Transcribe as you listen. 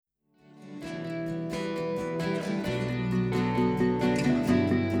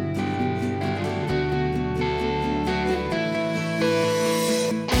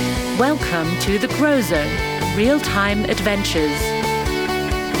Welcome to the Grow Zone, Real-Time Adventures.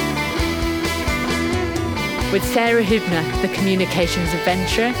 With Sarah Hübner, the Communications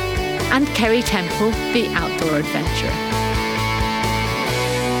Adventurer, and Kerry Temple, the Outdoor Adventurer.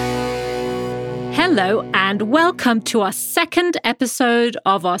 Hello and welcome to our second episode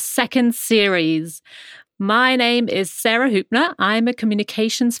of our second series. My name is Sarah Hübner. I'm a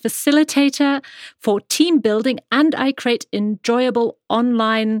communications facilitator for team building, and I create enjoyable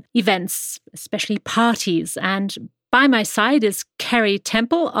online events, especially parties. And by my side is Kerry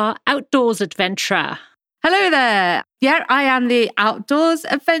Temple, our outdoors adventurer. Hello there. Yeah, I am the outdoors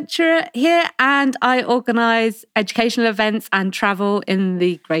adventurer here, and I organise educational events and travel in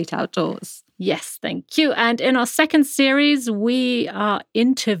the great outdoors. Yes, thank you. And in our second series, we are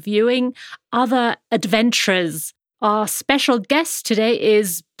interviewing other adventurers. Our special guest today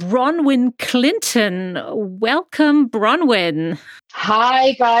is Bronwyn Clinton. Welcome, Bronwyn.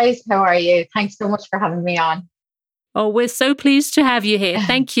 Hi, guys. How are you? Thanks so much for having me on. Oh, we're so pleased to have you here.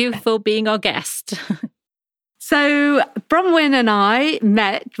 Thank you for being our guest. So Bronwyn and I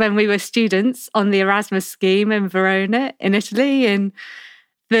met when we were students on the Erasmus scheme in Verona in Italy in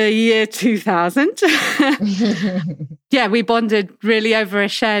the year 2000. Yeah, we bonded really over a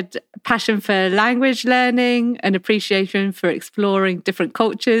shared passion for language learning, an appreciation for exploring different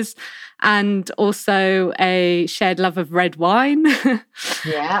cultures, and also a shared love of red wine.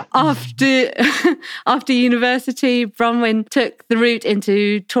 Yeah. After university, Bronwyn took the route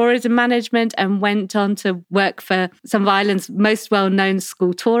into tourism management and went on to work for some of Ireland's most well-known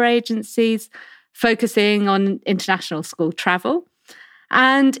school tour agencies, focusing on international school travel.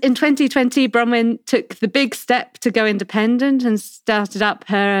 And in 2020, Bronwyn took the big step to go independent and started up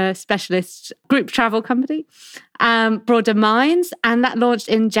her specialist group travel company, Broader Minds, and that launched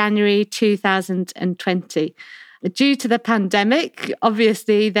in January 2020. Due to the pandemic,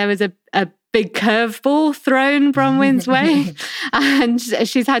 obviously, there was a big curveball thrown Bronwyn's way, and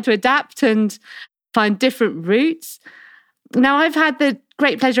she's had to adapt and find different routes. Now, I've had the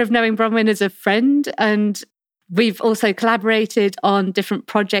great pleasure of knowing Bronwyn as a friend, and we've also collaborated on different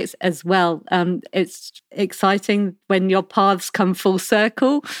projects as well. It's exciting when your paths come full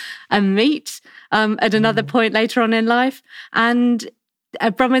circle and meet at another point later on in life. And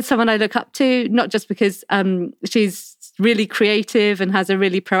Bronwyn's someone I look up to, not just because she's really creative and has a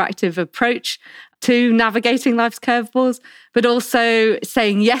really proactive approach to navigating life's curveballs, but also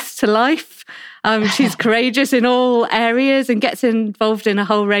saying yes to life. She's courageous in all areas and gets involved in a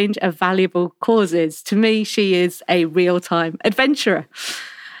whole range of valuable causes. To me, she is a real-time adventurer.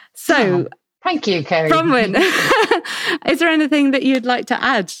 So, thank you, Kerry. Bronwyn, is there anything that you'd like to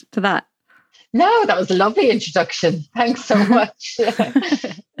add to that? No, that was a lovely introduction. Thanks so much.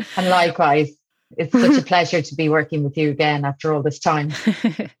 And likewise, it's such a pleasure to be working with you again after all this time.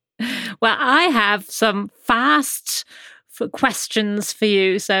 Well, I have some fast questions for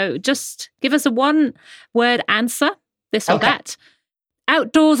you. So just give us a one-word answer, this or that.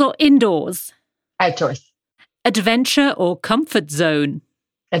 Outdoors or indoors? Outdoors. Adventure or comfort zone?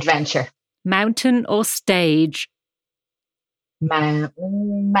 Adventure. Mountain or stage?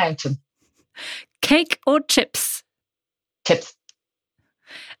 Mountain. Cake or chips? Chips.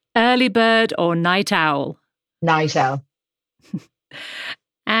 Early bird or night owl? Night owl.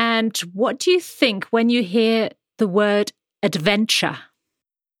 And what do you think when you hear the word adventure?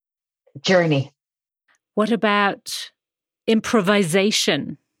 Journey. What about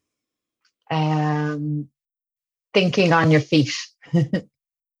improvisation? Thinking on your feet.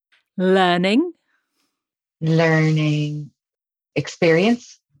 Learning.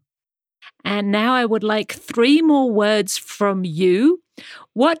 Experience. And now I would like 3 more words from you.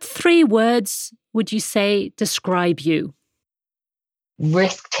 What 3 words would you say describe you?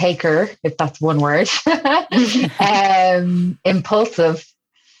 Risk taker, if that's one word. Impulsive.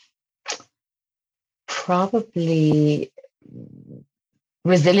 Probably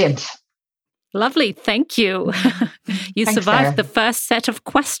resilient. Lovely, thank you. You Thanks, survived Sarah. the first set of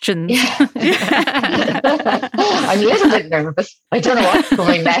questions. I'm a little bit nervous. I don't know what's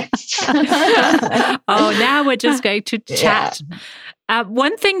coming next. Oh, now we're just going to chat. Yeah.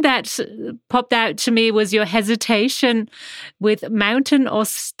 One thing that popped out to me was your hesitation with mountain or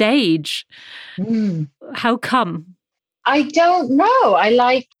stage. How come? I don't know. I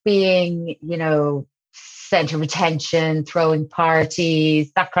like being, center of attention, throwing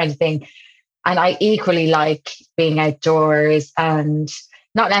parties, that kind of thing. And I equally like being outdoors and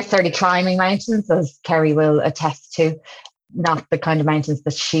not necessarily climbing mountains, as Kerry will attest to. Not the kind of mountains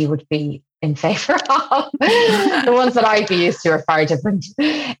that she would be in favour of. The ones that I'd be used to are far different.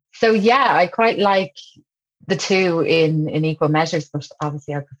 So yeah, I quite like the two in equal measures, but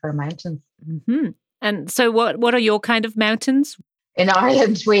obviously I prefer mountains. Mm-hmm. And so what are your kind of mountains? In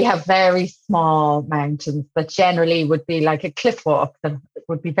Ireland, we have very small mountains that generally would be like a cliff walk that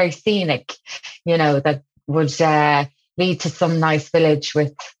would be very scenic, that would lead to some nice village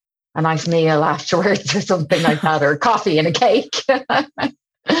with a nice meal afterwards or something like that, or coffee and a cake.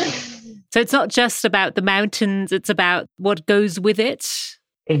 So it's not just about the mountains, it's about what goes with it.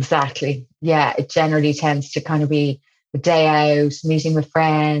 Exactly. Yeah, it generally tends to kind of be a day out, meeting with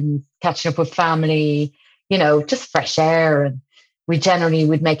friends, catching up with family, just fresh air. And we generally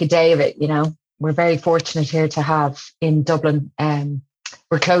would make a day of it, We're very fortunate here to have in Dublin.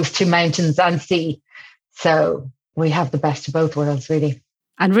 We're close to mountains and sea. So we have the best of both worlds, really.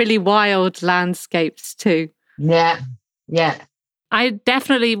 And really wild landscapes too. Yeah. I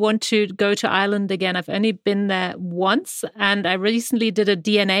definitely want to go to Ireland again. I've only been there once, and I recently did a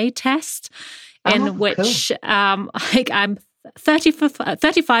DNA test in which I'm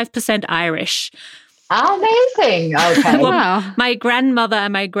 35% Irish. Amazing. Okay. Wow. My grandmother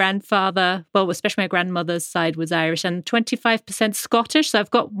and my grandfather, well, especially my grandmother's side, was Irish, and 25% Scottish. So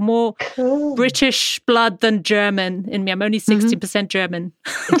I've got more British blood than German in me. I'm only 60% German.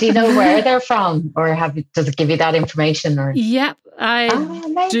 Do you know where they're from, or does it give you that information? Or Yep,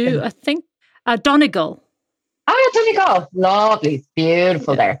 I do. I think Donegal. Donegal. Lovely. It's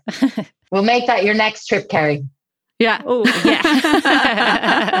beautiful there. We'll make that your next trip, Kerry. Yeah. Oh,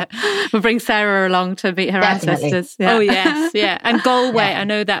 yeah. We'll bring Sarah along to meet her ancestors. Yeah. Oh, yes. Yeah. And Galway. Yeah. I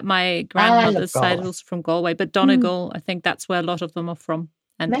know that my grandmother's side was from Galway, but Donegal, I think that's where a lot of them are from,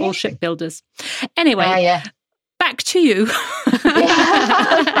 and all shipbuilders. Anyway, back to you.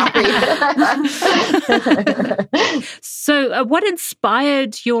 So what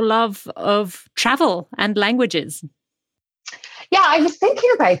inspired your love of travel and languages? Yeah, I was thinking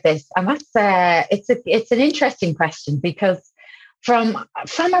about this, and it's an interesting question, because from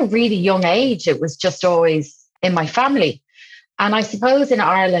a really young age, it was just always in my family. And I suppose in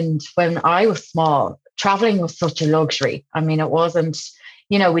Ireland, when I was small, traveling was such a luxury. I mean, it wasn't,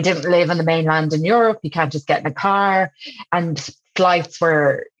 we didn't live on the mainland in Europe. You can't just get in a car, and flights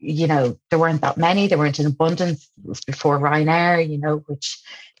were, there weren't that many. They weren't in abundance. It was before Ryanair, which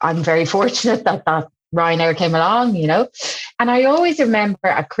I'm very fortunate that Ryanair came along, And I always remember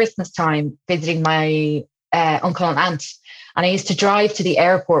at Christmas time visiting my uncle and aunt. And I used to drive to the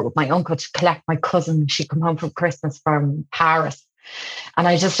airport with my uncle to collect my cousin. She'd come home from Christmas from Paris. And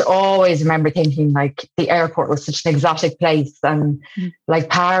I just always remember thinking, like, the airport was such an exotic place. And like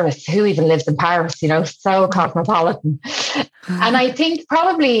Paris, who even lives in Paris, so cosmopolitan. And I think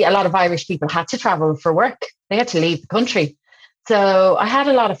probably a lot of Irish people had to travel for work. They had to leave the country. So I had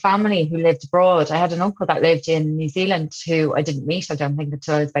a lot of family who lived abroad. I had an uncle that lived in New Zealand who I didn't meet, I don't think,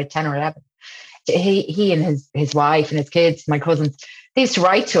 until I was about 10 or 11. He and his wife and his kids, my cousins, they used to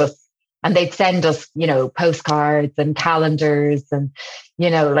write to us, and they'd send us, postcards and calendars, and,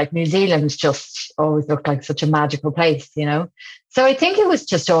 like New Zealand just always looked like such a magical place, So I think it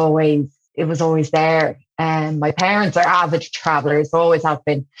was always there. And my parents are avid travelers, always have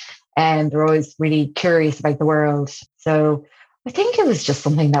been, and they're always really curious about the world. So I think it was just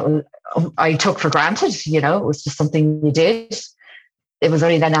something that I took for granted, it was just something you did. It was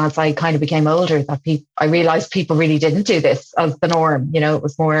only then, as I kind of became older, that I realized people really didn't do this as the norm. It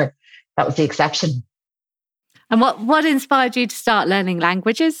was more, that was the exception. And what inspired you to start learning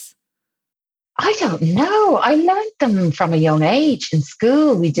languages? I don't know. I learned them from a young age. In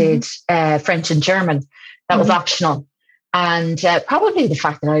school, we did French and German. That was optional. And probably the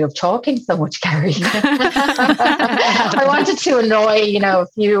fact that I love talking so much, Kerry. I wanted to annoy, a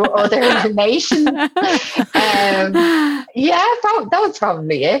few other nations. That was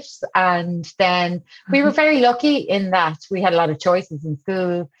probably it. And then we were very lucky in that we had a lot of choices in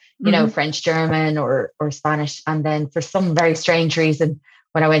school, French, German or Spanish. And then for some very strange reason,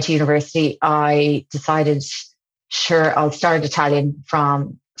 when I went to university, I decided, sure, I'll start Italian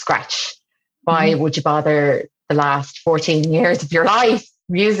from scratch. Why would you bother the last 14 years of your life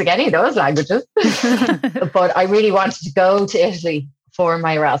using any of those languages? But I really wanted to go to Italy for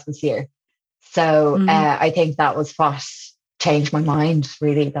my Erasmus year. So I think that was what changed my mind,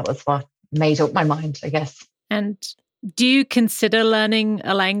 really. That was what made up my mind, I guess. And do you consider learning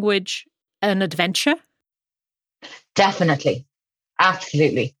a language an adventure? Definitely.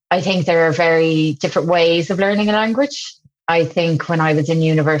 Absolutely. I think there are very different ways of learning a language. I think when I was in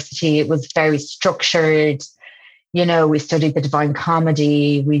university, it was very structured. We studied the Divine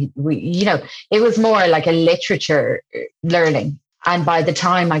Comedy. We it was more like a literature learning. And by the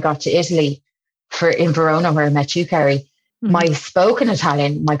time I got to Italy in Verona, where I met you, Kerry, my spoken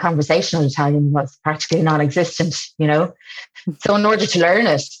Italian, my conversational Italian was practically non-existent, you know. So in order to learn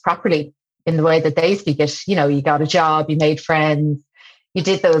it properly in the way that they speak it, you know, you got a job, you made friends, you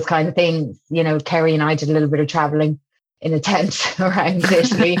did those kind of things. You know, Kerry and I did a little bit of traveling in a tent around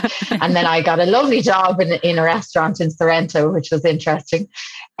Italy. And then I got a lovely job in a restaurant in Sorrento, which was interesting.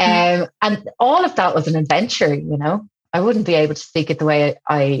 And all of that was an adventure, you know. I wouldn't be able to speak it the way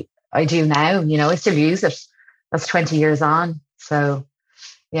I do now, you know. I still use it. That's 20 years on. So,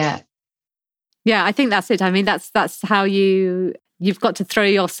 yeah. Yeah, I think that's it. I mean, that's how you've got to throw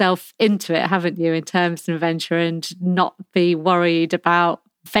yourself into it, haven't you, in terms of adventure, and not be worried about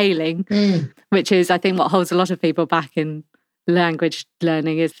failing, which is, I think, what holds a lot of people back in language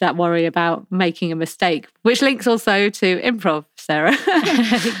learning, is that worry about making a mistake, which links also to improv, Sarah.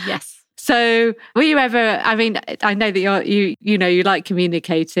 Yes. So were you ever, I mean, I know that you like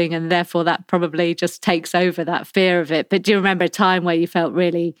communicating, and therefore that probably just takes over that fear of it. But do you remember a time where you felt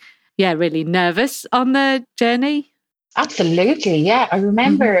really nervous on the journey? Absolutely. Yeah. I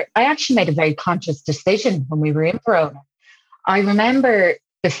remember I actually made a very conscious decision when we were in Verona. I remember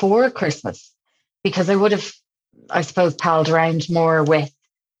before Christmas, because I would have, I suppose, palled around more with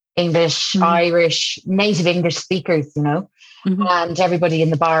English, Irish, native English speakers, you know. And everybody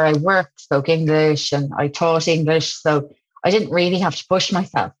in the bar I worked spoke English, and I taught English. So I didn't really have to push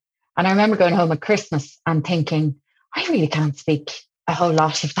myself. And I remember going home at Christmas and thinking, I really can't speak a whole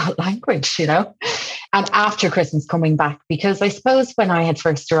lot of that language, you know. And after Christmas coming back, because I suppose when I had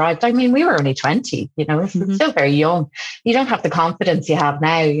first arrived, I mean, we were only 20, you know, so still very young. You don't have the confidence you have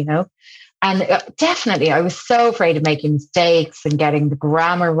now, you know. And definitely, I was so afraid of making mistakes and getting the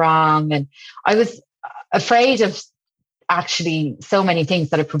grammar wrong. And I was afraid of actually so many things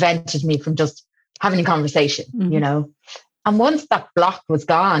that had prevented me from just having a conversation, you know. And once that block was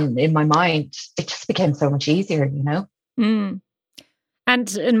gone in my mind, it just became so much easier, you know.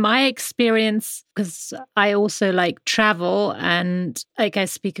 And in my experience, because I also like travel, and like I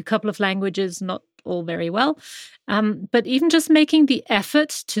speak a couple of languages, not all very well, but even just making the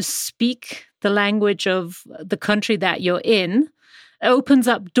effort to speak the language of the country that you're in opens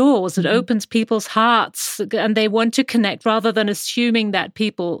up doors. It opens people's hearts, and they want to connect rather than assuming that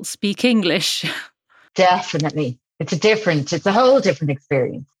people speak English. Definitely. It's a whole different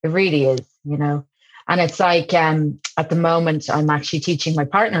experience. It really is, you know. And it's like, at the moment, I'm actually teaching my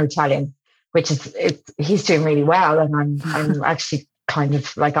partner Italian, which is, he's doing really well. And I'm actually kind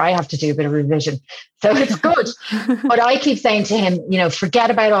of like, I have to do a bit of revision. So it's good. But I keep saying to him, you know,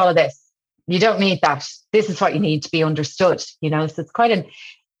 forget about all of this. You don't need that. This is what you need to be understood, you know. So it's quite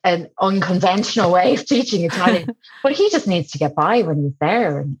an unconventional way of teaching Italian. But he just needs to get by when he's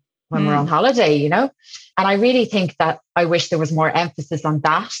there and when we're on holiday, you know. And I really think that I wish there was more emphasis on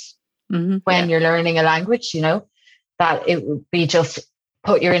that when you're learning a language, you know, that it would be just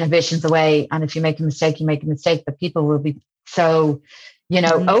put your inhibitions away. And if you make a mistake, you make a mistake, but people will be so, you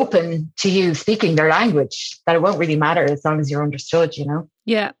know, open to you speaking their language that it won't really matter as long as you're understood, you know.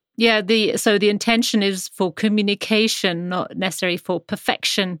 Yeah. Yeah, so the intention is for communication, not necessarily for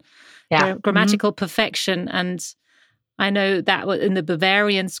perfection, grammatical perfection. And I know that in the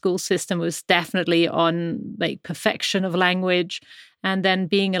Bavarian school system was definitely on like perfection of language. And then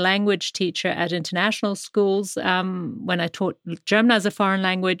being a language teacher at international schools, when I taught German as a foreign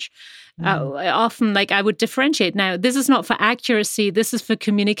language, often like I would differentiate. Now, this is not for accuracy, this is for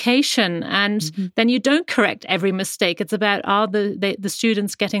communication. And then you don't correct every mistake. It's about are the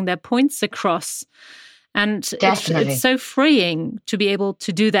students getting their points across. And it's so freeing to be able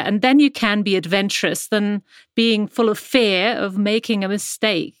to do that. And then you can be adventurous than being full of fear of making a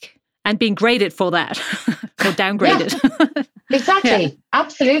mistake and being graded for that or downgraded. Yeah. Exactly.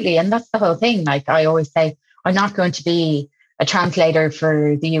 Absolutely. And that's the whole thing. Like I always say, I'm not going to be a translator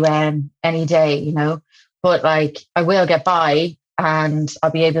for the UN any day, you know, but like I will get by and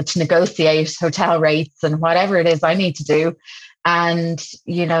I'll be able to negotiate hotel rates and whatever it is I need to do. And,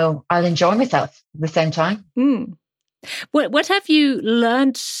 you know, I'll enjoy myself at the same time. What have you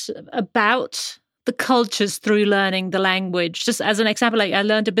learned about the cultures through learning the language? Just as an example, like I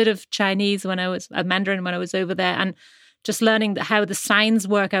learned a bit of Chinese Mandarin when I was over there, and just learning how the signs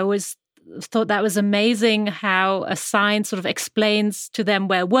work. I always thought that was amazing how a sign sort of explains to them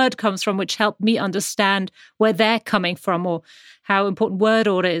where word comes from, which helped me understand where they're coming from or how important word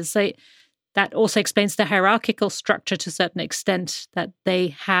order is. So that also explains the hierarchical structure to a certain extent that they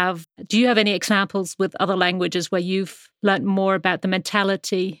have. Do you have any examples with other languages where you've learned more about the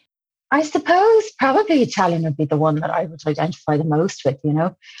mentality? I suppose probably Italian would be the one that I would identify the most with, you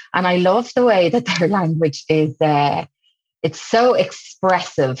know. And I love the way that their language is, it's so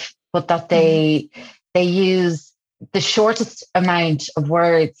expressive, but that they use the shortest amount of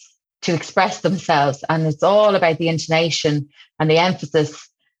words to express themselves. And it's all about the intonation and the emphasis.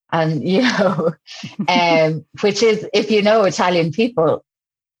 And, which is, if you know Italian people,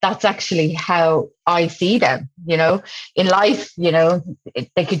 that's actually how I see them, in life,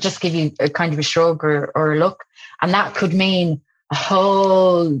 they could just give you a kind of a shrug or a look. And that could mean a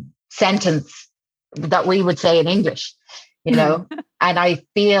whole sentence that we would say in English, and I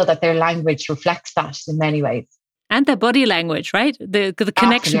feel that their language reflects that in many ways. And their body language, right? The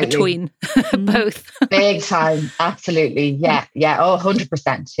connection between both. Big time. Absolutely. Yeah. Yeah. Oh,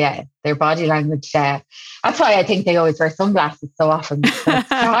 100%. Yeah. Their body language. That's why I think they always wear sunglasses so often. To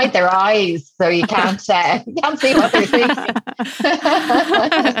hide their eyes so you can't see what they're thinking.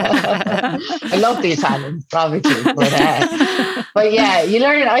 I love the Italians, obviously. But yeah,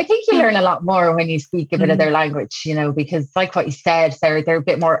 I think you learn a lot more when you speak a bit of their language, because like what you said, Sarah, they're a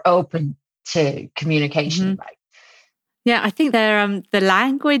bit more open to communication. Yeah, I think they're the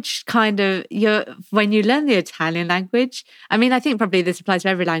language when you learn the Italian language, I mean, I think probably this applies to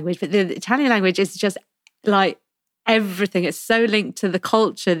every language, but the Italian language is just like everything. It's so linked to the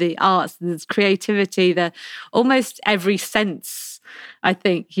culture, the arts, the creativity, almost every sense I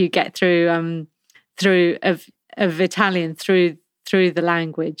think you get through of Italian through the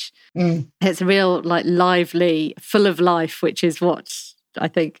language. It's real, like, lively, full of life, which is what I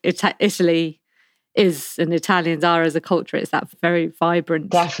think Italy is and Italians are as a culture. It's that very vibrant.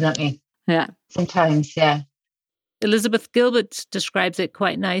 Definitely. Yeah. Sometimes, yeah. Elizabeth Gilbert describes it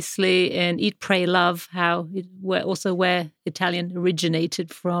quite nicely in Eat, Pray, Love, where Italian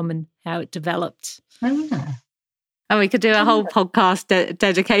originated from and how it developed. Oh. And we could do a whole podcast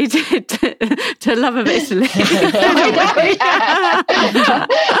dedicated to love of Italy.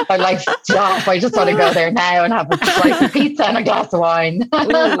 I'd like to stop. I just want to go there now and have a slice of pizza and a glass of wine.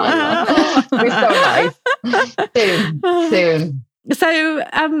 We're so nice. Soon. So,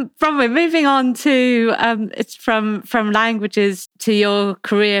 Bronwyn, moving on to it's from languages to your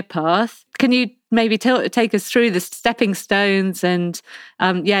career path. Can you maybe take us through the stepping stones and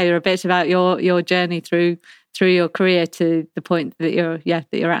a bit about your journey through your career to the point that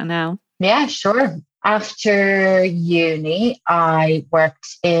you're at now? Yeah, sure. After uni, I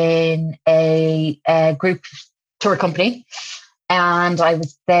worked in a group tour company, and I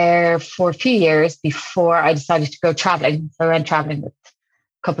was there for a few years before I decided to go traveling. So I went traveling with a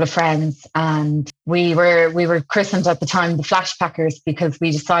couple of friends, and we were christened at the time the Flash Packers, because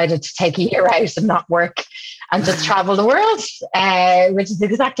we decided to take a year out and not work and just travel the world, which is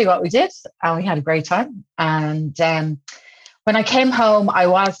exactly what we did. And we had a great time. And when I came home, I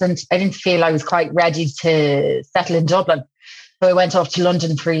didn't feel I was quite ready to settle in Dublin. So I went off to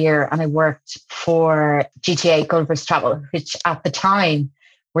London for a year and I worked for GTA Gulliver's Travel, which at the time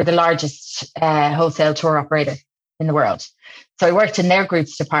were the largest wholesale tour operator in the world. So I worked in their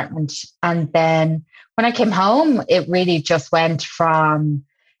groups department. And then when I came home, it really just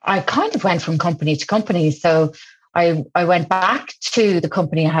I kind of went from company to company. So I went back to the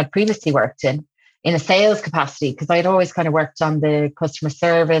company I had previously worked in a sales capacity, because I'd always kind of worked on the customer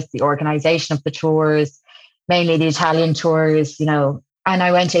service, the organization of the tours, mainly the Italian tours, and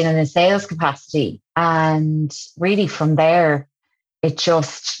I went in a sales capacity. And really from there, it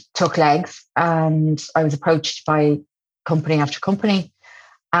just took legs, and I was approached by company after company.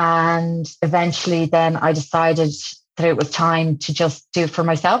 And eventually then I decided that it was time to just do it for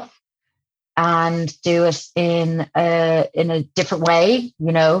myself and do it in a different way.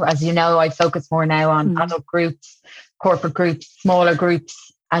 As you know, I focus more now on adult groups, corporate groups, smaller groups,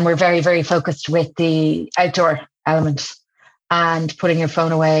 and we're very, very focused with the outdoor element and putting your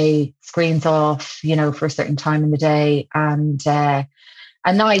phone away, screens off, for a certain time in the day, and a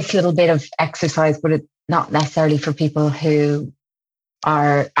nice little bit of exercise, but it's not necessarily for people who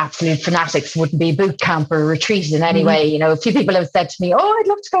are absolute fanatics. Wouldn't be boot camp or retreat in any way. A few people have said to me, "Oh, I'd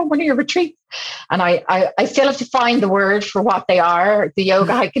love to go on one of your retreats," and I still have to find the word for what they are. The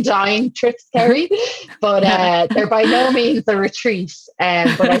yoga, hike and dine trips, Kerry, but they're by no means a retreat.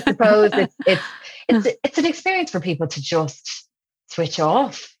 But I suppose it's an experience for people to just switch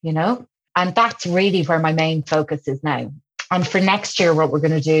off, and that's really where my main focus is now. And for next year, what we're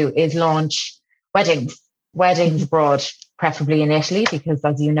going to do is launch weddings abroad, preferably in Italy, because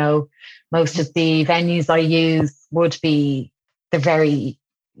as you know, most of the venues I use would be the very,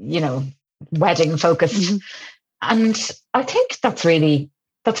 wedding focused. And I think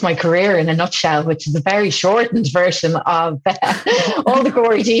that's my career in a nutshell, which is a very shortened version of all the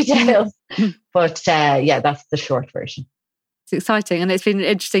gory details. But that's the short version. It's exciting, and it's been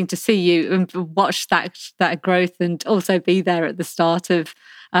interesting to see you and watch that growth, and also be there at the start of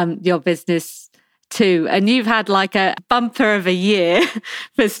your business too. And you've had like a bumper of a year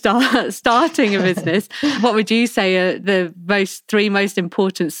for starting a business. What would you say are the three most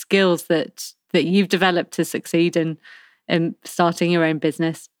important skills that you've developed to succeed in starting your own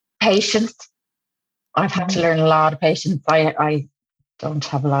business? Patience. I've had to learn a lot of patience. I don't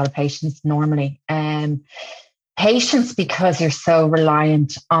have a lot of patience normally. Patience because you're so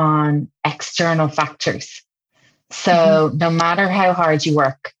reliant on external factors. So no matter how hard you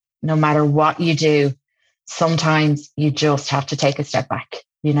work, no matter what you do, sometimes you just have to take a step back,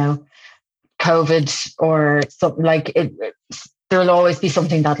 COVID or something like it. There'll always be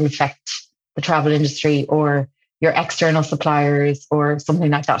something that'll affect the travel industry or your external suppliers or something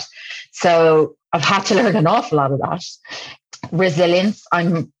like that. So I've had to learn an awful lot of that. Resilience.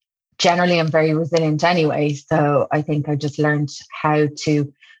 I'm very resilient anyway. So I think I just learned how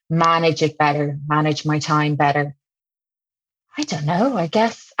to manage it better, manage my time better. I don't know. I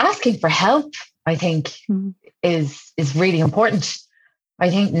guess asking for help, I think, is really important. I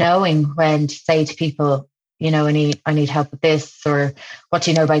think knowing when to say to people, I need help with this, or what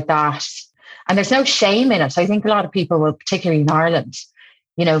do you know about that? And there's no shame in it. I think a lot of people will, particularly in Ireland,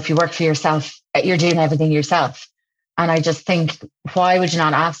 if you work for yourself, you're doing everything yourself. And I just think, why would you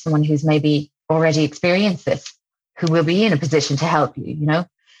not ask someone who's maybe already experienced this, who will be in a position to help you,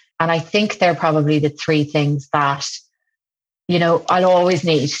 And I think they're probably the three things that, I'll always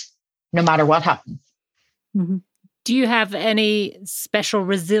need, no matter what happens. Mm-hmm. Do you have any special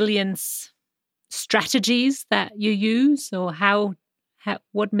resilience strategies that you use, or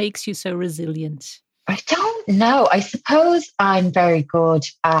what makes you so resilient? I don't know. I suppose I'm very good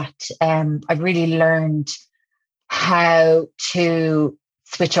at, I've really learned how to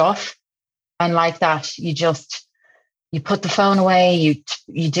switch off. And like that, you put the phone away,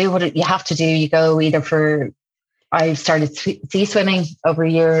 you do what you have to do. You go I started sea swimming over a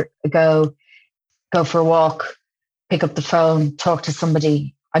year ago, go for a walk, pick up the phone, talk to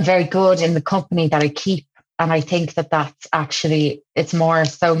somebody. I'm very good in the company that I keep. And I think that's actually, it's more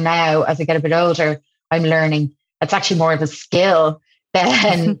so now as I get a bit older, I'm learning it's actually more of a skill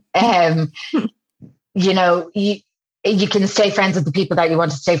than, you can stay friends with the people that you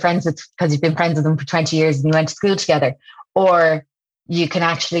want to stay friends with because you've been friends with them for 20 years and you went to school together. Or you can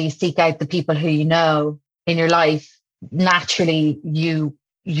actually seek out the people who in your life. Naturally, you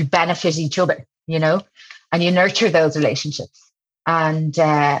benefit each other, and you nurture those relationships. And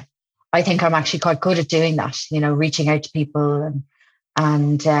I think I'm actually quite good at doing that, reaching out to people.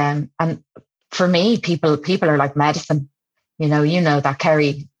 And for me, people are like medicine, that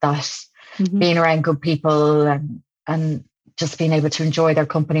Kerry, that being around good people and just being able to enjoy their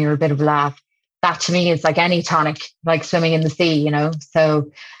company or a bit of a laugh. That to me is like any tonic, like swimming in the sea,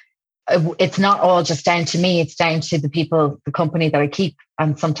 So it's not all just down to me. It's down to the people, the company that I keep.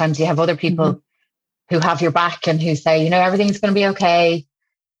 And sometimes you have other people who have your back and who say, everything's going to be okay.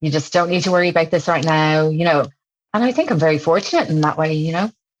 You just don't need to worry about this right now, And I think I'm very fortunate in that way,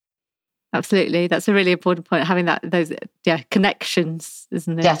 Absolutely. That's a really important point, having those connections,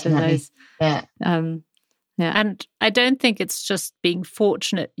 isn't it? Definitely. And And I don't think it's just being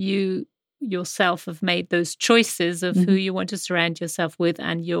fortunate. You yourself have made those choices of who you want to surround yourself with,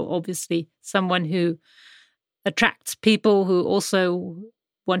 and you're obviously someone who attracts people who also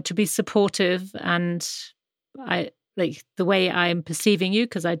want to be supportive. And I like the way I'm perceiving you,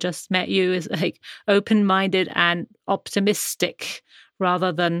 because I just met you, is like open-minded and optimistic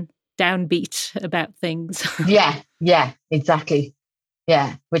rather than downbeat about things. Yeah, exactly.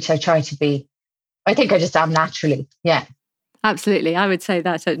 Yeah, which I try to be. I think I just am naturally. Yeah. Absolutely. I would say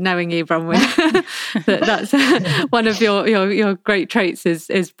that, knowing you, Bronwyn, that's one of your great traits is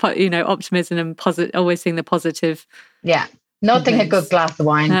optimism and always seeing the positive. Yeah. Nothing a good glass of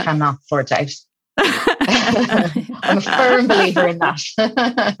wine cannot sort out. I'm a firm believer in that.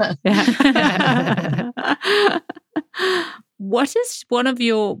 What is one of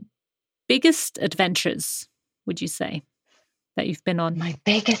your biggest adventures, would you say, that you've been on? My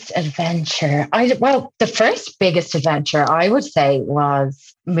biggest adventure? The first biggest adventure I would say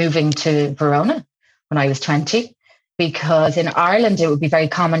was moving to Verona when I was 20, because in Ireland it would be very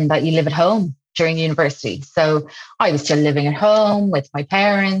common that you live at home during university. So I was still living at home with my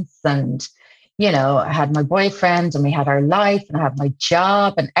parents, and I had my boyfriend and we had our life, and I had my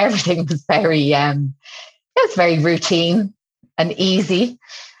job, and everything was very routine and easy.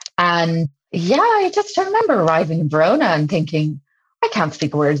 And I remember arriving in Verona and thinking, I can't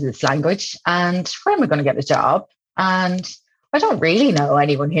speak a word of this language, and where am I going to get a job? And I don't really know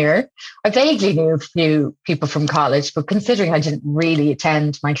anyone here. I vaguely knew a few people from college, but considering I didn't really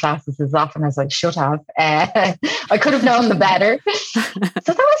attend my classes as often as I should have, I could have known them better. So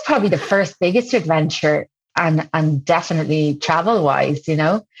that was probably the first biggest adventure, and definitely travel wise, you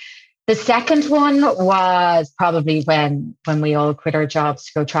know. The second one was probably when we all quit our jobs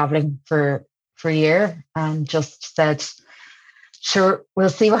to go traveling for a year and just said, sure, we'll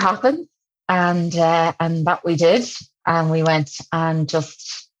see what happens. And that we did. And we went and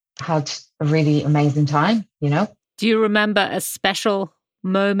just had a really amazing time, you know. Do you remember a special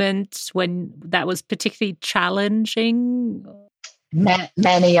moment when that was particularly challenging?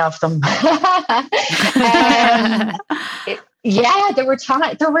 Many of them. Yeah, there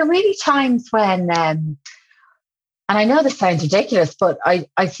were really times when, and I know this sounds ridiculous, but I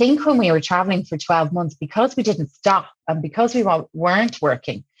think when we were traveling for 12 months, because we didn't stop and because we weren't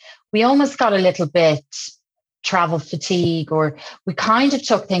working, we almost got a little bit travel fatigue, or we kind of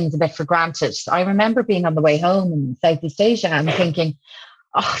took things a bit for granted. I remember being on the way home in Southeast Asia and thinking,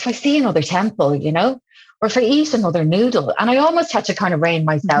 oh, if I see another temple, you know, or if I eat another noodle, and I almost had to kind of rein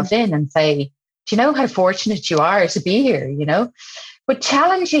myself in and say, do you know how fortunate you are to be here, you know? But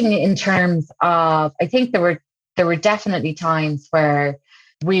challenging in terms of, I think there were definitely times where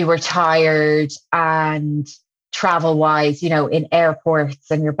we were tired, and travel wise, you know, in airports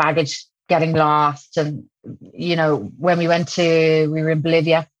and your baggage getting lost. And, you know, when we were in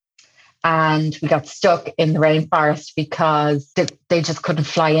Bolivia and we got stuck in the rainforest because they just couldn't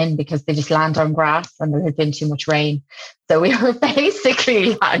fly in because they just land on grass and there had been too much rain. So we were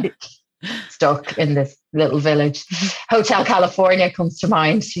basically like stuck in this little village. Hotel California comes to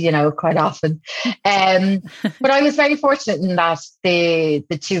mind, you know, quite often. But I was very fortunate in that the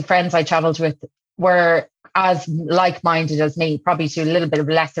two friends I traveled with were as like-minded as me, probably to a little bit of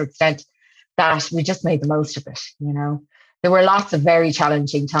a lesser extent, that we just made the most of it, you know. There were lots of very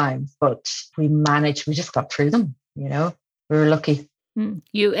challenging times, but we just got through them, you know. We were lucky.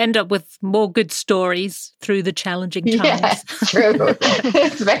 You end up with more good stories through the challenging times. Yeah, it's true.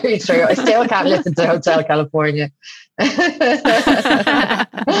 It's very true. I still can't listen to Hotel California.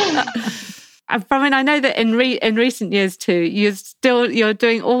 Bronwyn, I know that in recent years too, you're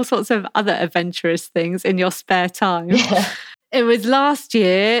doing all sorts of other adventurous things in your spare time. Yeah. It was last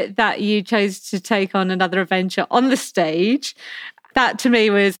year that you chose to take on another adventure on the stage. That to me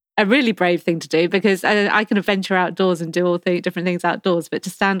was a really brave thing to do, because I can adventure outdoors and do all different things outdoors, but to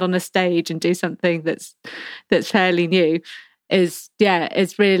stand on a stage and do something that's fairly new is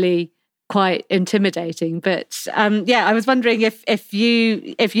really quite intimidating. But I was wondering if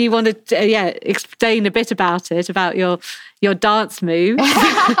you wanted to explain a bit about it, about your dance moves.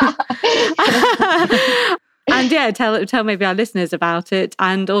 And tell maybe our listeners about it,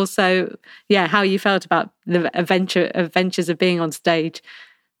 and also how you felt about the adventures of being on stage,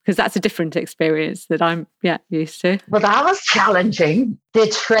 because that's a different experience that I'm used to. Well, that was challenging. The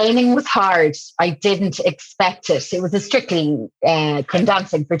training was hard. I didn't expect it. It was a strictly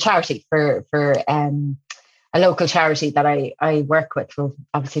dancing for charity, for a local charity that I work with. Well,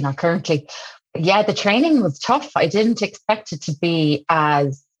 obviously not currently. Yeah, the training was tough. I didn't expect it to be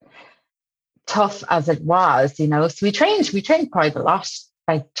as tough as it was, you know. So we trained quite a lot,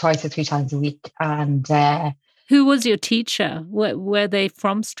 like twice or three times a week. And who was your teacher? Were they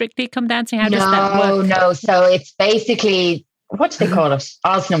from Strictly Come Dancing? How does that work? No. So it's basically, what do they call it?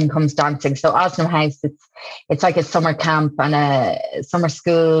 Osnum Comes Dancing. So Osnum House, it's like a summer camp and a summer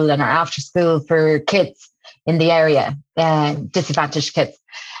school and an after school for kids in the area, disadvantaged kids.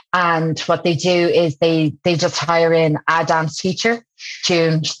 And what they do is they just hire in a dance teacher,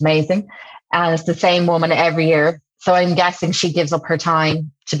 June, she's amazing. And it's the same woman every year. So I'm guessing she gives up her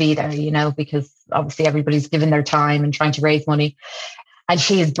time to be there, you know, because obviously everybody's giving their time and trying to raise money. And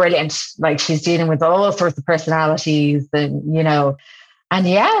she's brilliant. Like, she's dealing with all sorts of personalities and, you know. And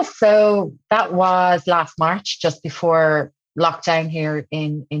so that was last March, just before lockdown here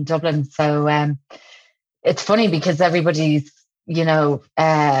in Dublin. So it's funny because everybody's, you know,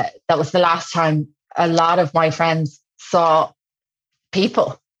 that was the last time a lot of my friends saw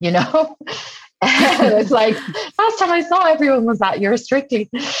people, you know. It's like, last time I saw everyone was at your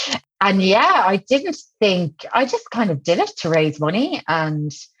Strictly. And I didn't think, I just kind of did it to raise money,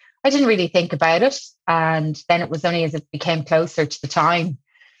 and I didn't really think about it. And then it was only as it became closer to the time,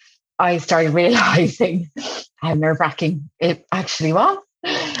 I started realizing how nerve-wracking it actually was.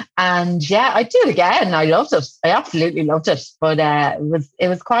 And I do it again. I loved it. I absolutely loved it. But it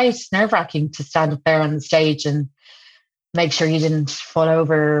was quite nerve-wracking to stand up there on the stage and make sure you didn't fall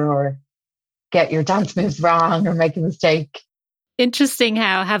over or get your dance moves wrong or make a mistake. Interesting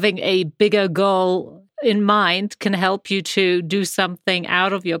how having a bigger goal in mind can help you to do something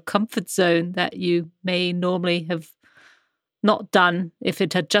out of your comfort zone that you may normally have not done if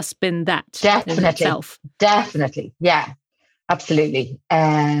it had just been that in itself. Definitely. Yeah, absolutely.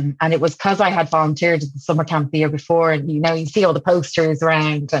 And it was because I had volunteered at the summer camp the year before, and you see all the posters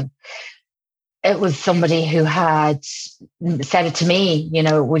around, and it was somebody who had said it to me,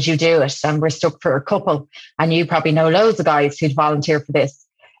 would you do it? And we're stuck for a couple. And you probably know loads of guys who'd volunteer for this,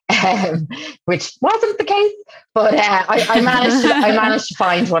 which wasn't the case. But I managed to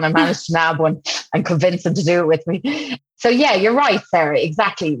find one. I managed to nab one and convince them to do it with me. So yeah, you're right, Sarah.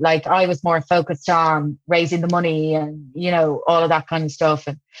 Exactly. Like I was more focused on raising the money and, all of that kind of stuff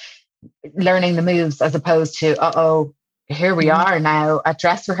and learning the moves as opposed to, here we are now at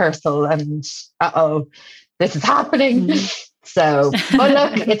dress rehearsal and this is happening. So, but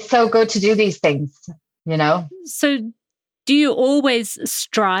look, it's so good to do these things, So do you always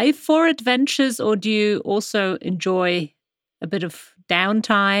strive for adventures, or do you also enjoy a bit of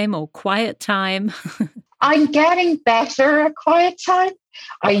downtime or quiet time? I'm getting better at quiet time.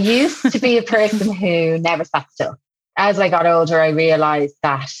 I used to be a person who never sat still. As I got older, I realized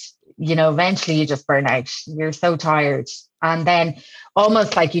that eventually you just burn out. You're so tired. And then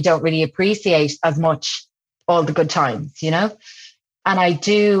almost like you don't really appreciate as much all the good times, And I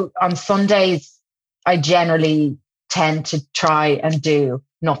do on Sundays, I generally tend to try and do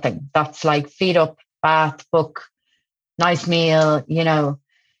nothing. That's like feet up, bath, book, nice meal,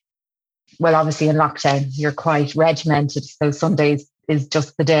 Well, obviously in lockdown, you're quite regimented. So Sundays is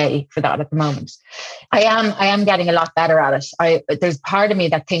just the day for that at the moment. I am getting a lot better at it. There's part of me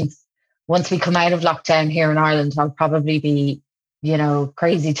that thinks once we come out of lockdown here in Ireland, I'll probably be,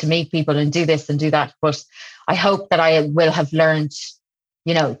 crazy to meet people and do this and do that. But I hope that I will have learned,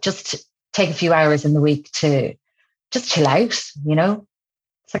 just to take a few hours in the week to just chill out, It's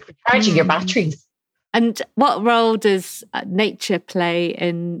like recharging your batteries. And what role does nature play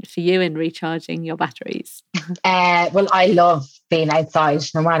for you in recharging your batteries? Well, I love being outside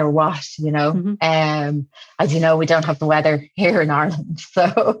no matter what, As you know, we don't have the weather here in Ireland.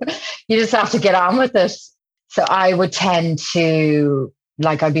 So you just have to get on with it. So I would tend to,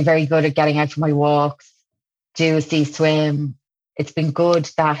 I'd be very good at getting out for my walks, do a sea swim. It's been good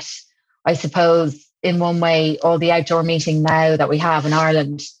that, I suppose, in one way, all the outdoor meeting now that we have in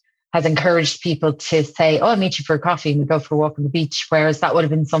Ireland has encouraged people to say, I'll meet you for a coffee and we go for a walk on the beach. Whereas that would have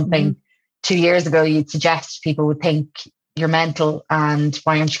been something 2 years ago you'd suggest. People would think you're mental and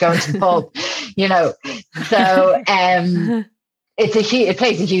why aren't you going to the pub? So it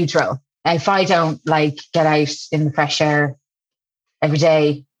plays a huge role. If I don't get out in the fresh air every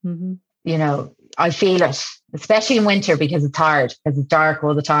day, I feel it, especially in winter because it's hard, because it's dark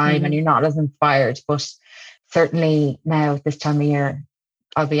all the time and you're not as inspired. But certainly now at this time of year,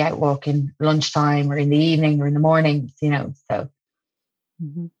 I'll be out walking lunchtime or in the evening or in the mornings, so.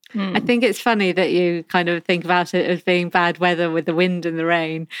 I think it's funny that you kind of think about it as being bad weather with the wind and the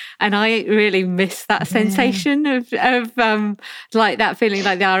rain. And I really miss that sensation of that feeling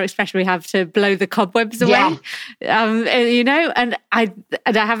like the Irish expression we have to blow the cobwebs away. And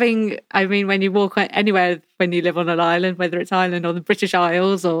when you walk anywhere, when you live on an island, whether it's Ireland or the British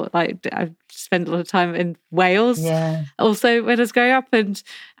Isles, or I've spent a lot of time in Wales also when I was growing up,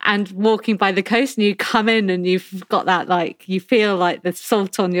 and walking by the coast, and you come in and you've got that, you feel like the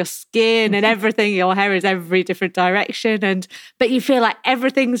salt on your skin and everything, your hair is every different direction, but you feel like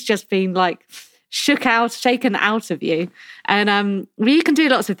everything's just been shaken out of you. And you can do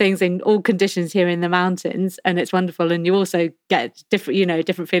lots of things in all conditions here in the mountains, and it's wonderful. And you also get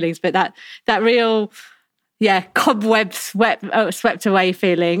different feelings, but that real cobweb swept away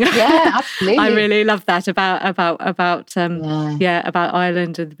feeling. Yeah, absolutely. I really love that about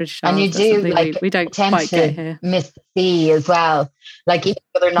Ireland and the British Isles. And you do we don't quite get here. Miss the sea as well. Even the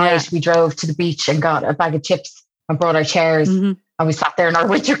other night, we drove to the beach and got a bag of chips and brought our chairs, and we sat there in our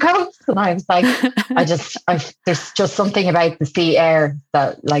winter coats. And I was like, there's just something about the sea air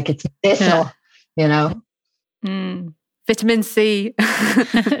that it's medicinal, Vitamin C.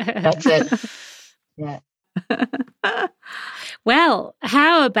 That's it. Yeah. Well,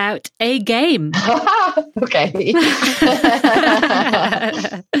 how about a game? Okay.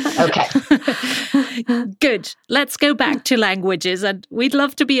 Okay. Good. Let's go back to languages, and we'd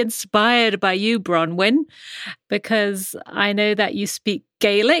love to be inspired by you, Bronwyn, because I know that you speak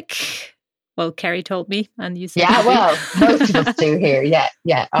Gaelic. Well, Kerry told me, and you said yeah. Well, most of us do here. Yeah,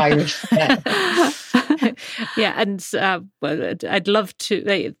 Irish. Yeah. Yeah, and well, I'd love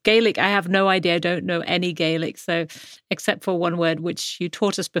to. Gaelic, I have no idea. I don't know any Gaelic, so except for one word which you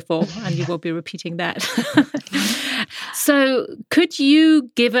taught us before, and you will be repeating that. So, could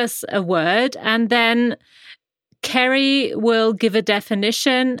you give us a word, and then Kerry will give a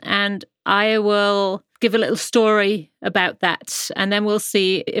definition, and I will give a little story about that, and then we'll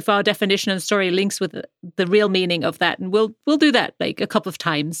see if our definition and story links with the real meaning of that, and we'll do that like a couple of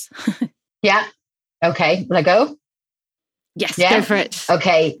times. Yeah. Okay. Will I go? Yes, Yeah? go for it.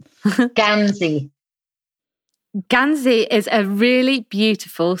 Okay. Gansey. Gansey is a really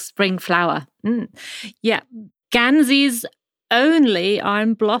beautiful spring flower. Yeah. Gansies only are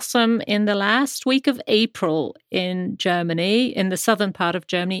in blossom in the last week of April in Germany, in the southern part of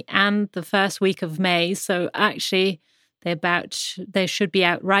Germany, and the first week of May. So actually, they should be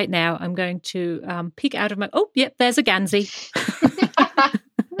out right now. I'm going to peek out of my... Oh, yep, there's a Gansey.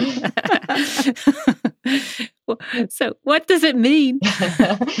 So what does it mean?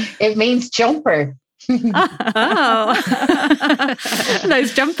 It means jumper. Oh,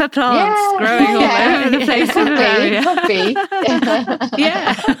 those jumper plants growing all over the place. Could be.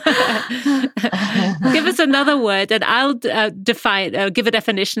 Yeah. Give us another word, and I'll give a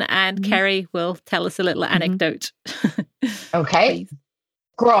definition, and Kerry will tell us a little anecdote. Okay.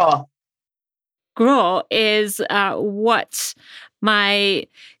 Graw. Graw is what my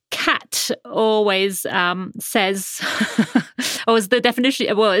cat always says. Or is the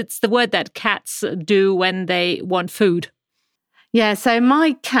definition? Well, it's the word that cats do when they want food. Yeah, so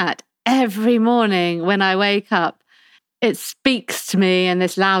my cat, every morning when I wake up, it speaks to me in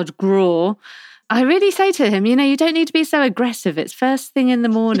this loud graw. I really say to him, you don't need to be so aggressive. It's first thing in the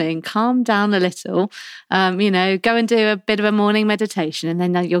morning. Calm down a little. Go and do a bit of a morning meditation, and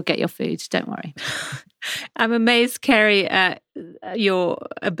then you'll get your food. Don't worry. I'm amazed, Kerry, at your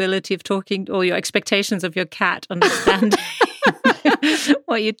ability of talking, or your expectations of your cat understanding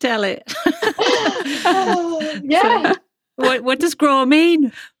what you tell it. Yeah. So, what does graw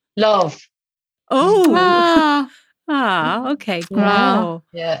mean? Love. Oh. Okay. Wow.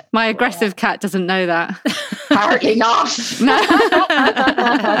 Yeah. My aggressive cat doesn't know that. Apparently not.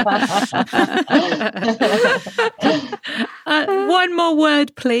 One more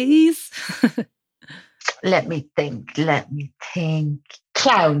word, please. Let me think.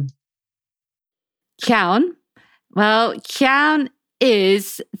 Clown. Ciaun. Well, ciaun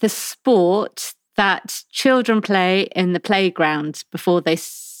is the sport that children play in the playground before they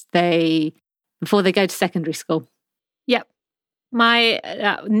go to secondary school. Yep. My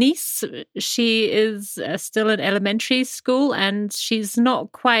niece, she is still in elementary school, and she's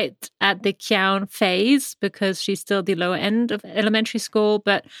not quite at the ciaun phase because she's still the lower end of elementary school,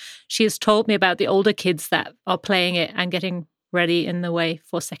 but she has told me about the older kids that are playing it and getting ready in the way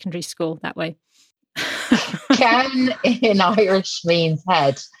for secondary school that way. Ciaun in Irish means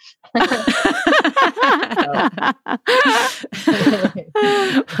head.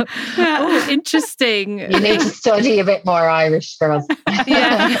 Oh, interesting. You need to study a bit more Irish, girls.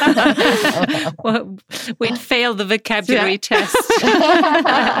 Yeah. Well, we'd fail the vocabulary test.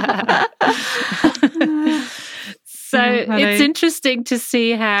 So it's interesting to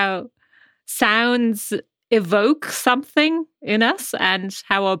see how sounds evoke something in us, and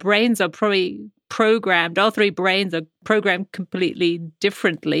how our brains are probably programmed. All three brains are programmed completely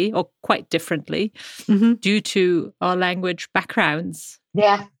differently, or quite differently, due to our language backgrounds.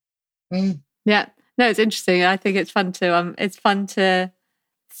 Yeah. Yeah. No, it's interesting. I think it's fun to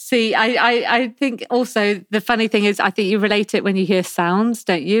see. I think also the funny thing is, I think you relate it when you hear sounds,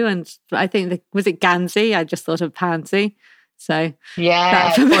 don't you? And I think was it Gansey? I just thought of pansy. So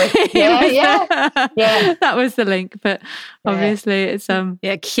yeah, that was the link. But obviously, it's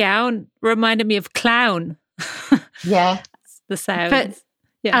ciaun reminded me of clown. Yeah, the sound. But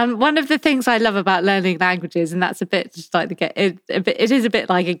one of the things I love about learning languages, and that's a bit just like it is a bit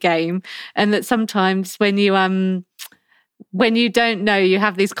like a game, and that sometimes when you don't know, you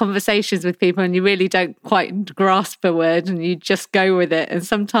have these conversations with people and you really don't quite grasp a word and you just go with it. And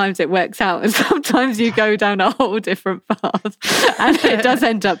sometimes it works out and sometimes you go down a whole different path. And it does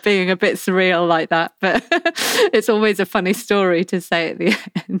end up being a bit surreal like that. But it's always a funny story to say at the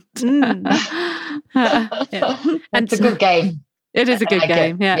end. And it's a good game. It is a good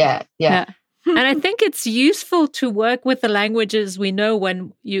game. Yeah. And I think it's useful to work with the languages we know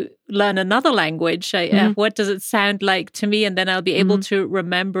when you learn another language. What does it sound like to me? And then I'll be able to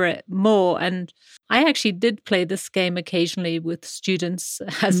remember it more. And I actually did play this game occasionally with students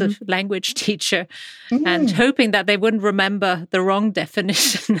as a language teacher and hoping that they wouldn't remember the wrong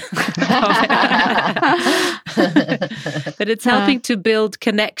definition of it. But it's helping to build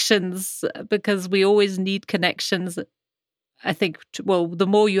connections because we always need connections. I think, the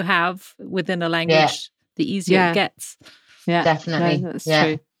more you have within a language, the easier it gets. Yeah, definitely. No, that's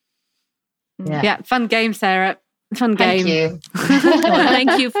true. Yeah, fun game, Sarah. Fun game. Thank you. Well,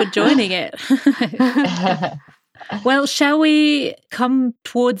 thank you for joining it. Well, shall we come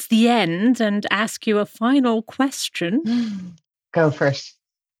towards the end and ask you a final question? Go first.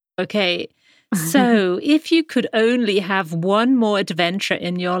 Okay. So, if you could only have one more adventure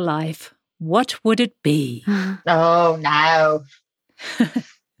in your life, what would it be? Oh, no.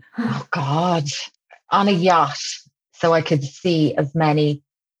 Oh, God. On a yacht, so I could see as many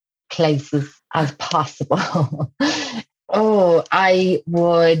places as possible. Oh, I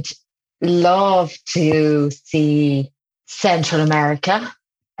would love to see Central America.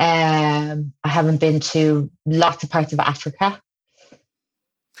 I haven't been to lots of parts of Africa.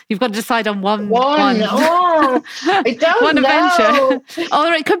 You've got to decide on one. Oh, I don't one know. adventure.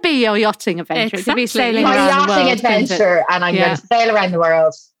 Or it could be your yachting adventure. Exactly. It could be sailing my around the world. My yachting adventure, and I'm going to sail around the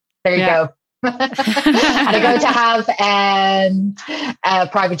world. There you go. And I'm going to have a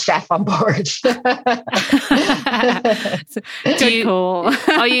private chef on board. Cool.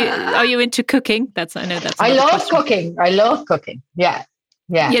 Are you into cooking? I love cooking. I love cooking. Yeah.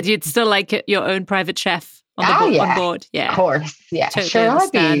 You'd still like your own private chef on board. Yeah, of course. Yeah, totally sure.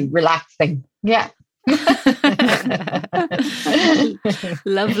 I'd be relaxing. Yeah.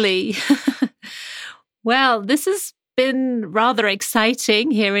 Lovely. Well, this has been rather exciting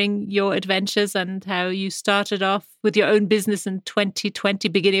hearing your adventures and how you started off with your own business in 2020,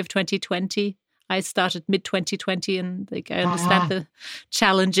 beginning of 2020. I started mid-2020 and I understand the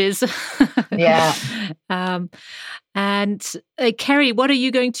challenges. Yeah. And Kerry, what are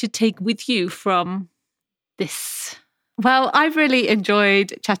you going to take with you from this? Well, I've really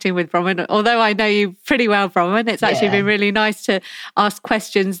enjoyed chatting with Bronwyn. Although I know you pretty well, Bronwyn, it's actually been really nice to ask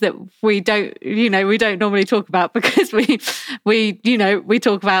questions that we don't normally talk about because we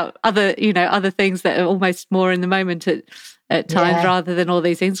talk about other things that are almost more in the moment at times rather than all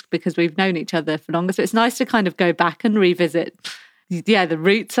these things because we've known each other for longer. So it's nice to kind of go back and revisit, the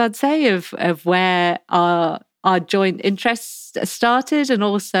roots, I'd say, of where our joint interests started and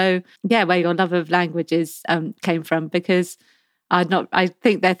also, where your love of languages came from, because I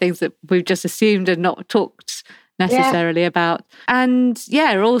think they're things that we've just assumed and not talked necessarily about. And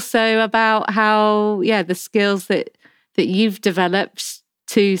also about how, the skills that you've developed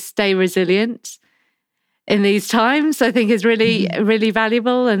to stay resilient in these times, I think is really, really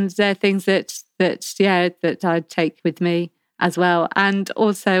valuable. And they're things that I'd take with me as well. And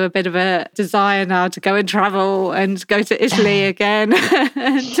also a bit of a desire now to go and travel and go to Italy again.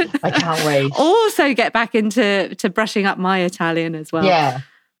 And I can't wait. Also get back into brushing up my Italian as well. Yeah,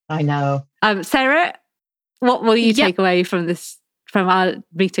 I know. Sarah, what will you take away from our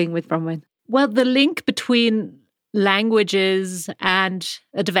meeting with Bronwyn? Well, the link between languages and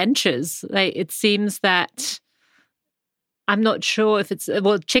adventures, it seems that I'm not sure if it's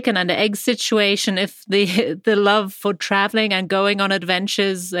chicken and egg situation. If the love for traveling and going on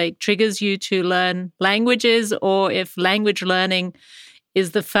adventures triggers you to learn languages, or if language learning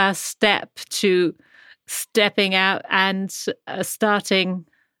is the first step to stepping out and starting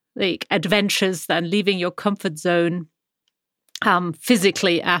adventures and leaving your comfort zone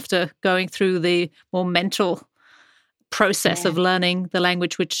physically after going through the more mental process of learning the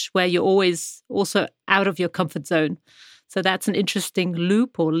language, where you're always also out of your comfort zone. So that's an interesting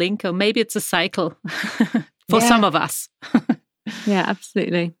loop or link, or maybe it's a cycle for some of us. Yeah,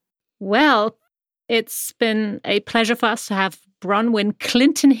 absolutely. Well, it's been a pleasure for us to have Bronwyn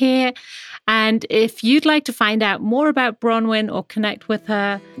Clinton here. And if you'd like to find out more about Bronwyn or connect with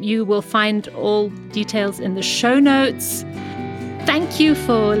her, you will find all details in the show notes. Thank you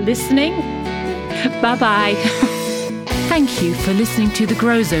for listening. Bye-bye. Thank you for listening to The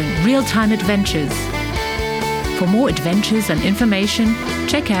Grow Zone Real-Time Adventures. For more adventures and information,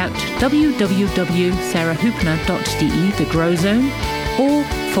 check out www.sarahhoopner.de, The Grow Zone, or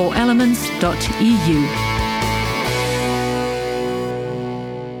 4elements.eu.